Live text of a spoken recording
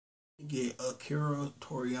get Akira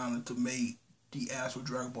Toriyama to make the actual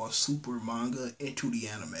Dragon Ball Super manga into the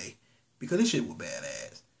anime because this shit was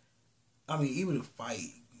badass. I mean, even the fight,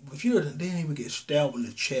 Vegeta didn't even get stabbed in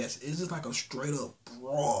the chest. It's just like a straight up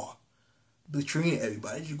brawl between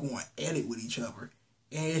everybody. Just going at it with each other,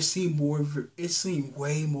 and it seemed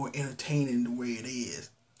way more entertaining the way it is.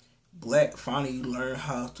 Black finally learned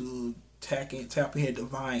how to tap in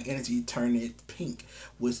divine energy, turn it pink,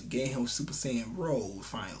 which gave him Super Saiyan role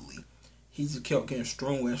finally. He just kept getting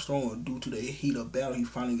stronger and stronger due to the heat of battle. He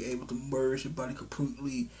finally able to merge his body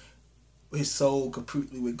completely, his soul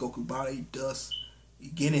completely with Goku body, thus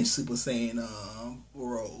getting Super Saiyan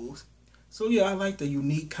roles. So yeah, I like the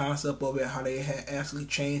unique concept of it, how they had actually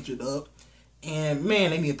changed it up. And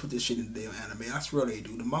man, they need to put this shit in the damn anime. I swear they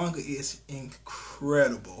do. The manga is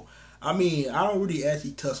incredible. I mean, I don't really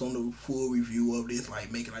actually touch on the full review of this, like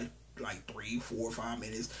making like 3, 4, 5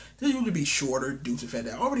 minutes. This usually be shorter due to the fact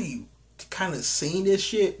that I already kind of seen this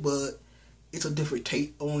shit, but it's a different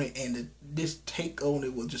take on it, and this take on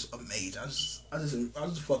it was just amazing. I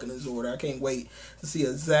just fucking enjoyed it. I can't wait to see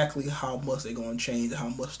exactly how much they're gonna change and how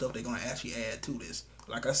much stuff they're gonna actually add to this.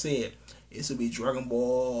 Like I said, it's gonna be Dragon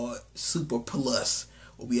Ball Super Plus,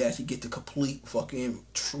 where we actually get the complete fucking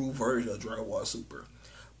true version of Dragon Ball Super.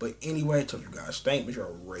 But anyway, I told you guys, thank you for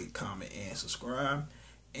your rate, comment, and subscribe.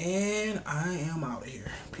 And I am out of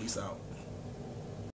here. Peace out.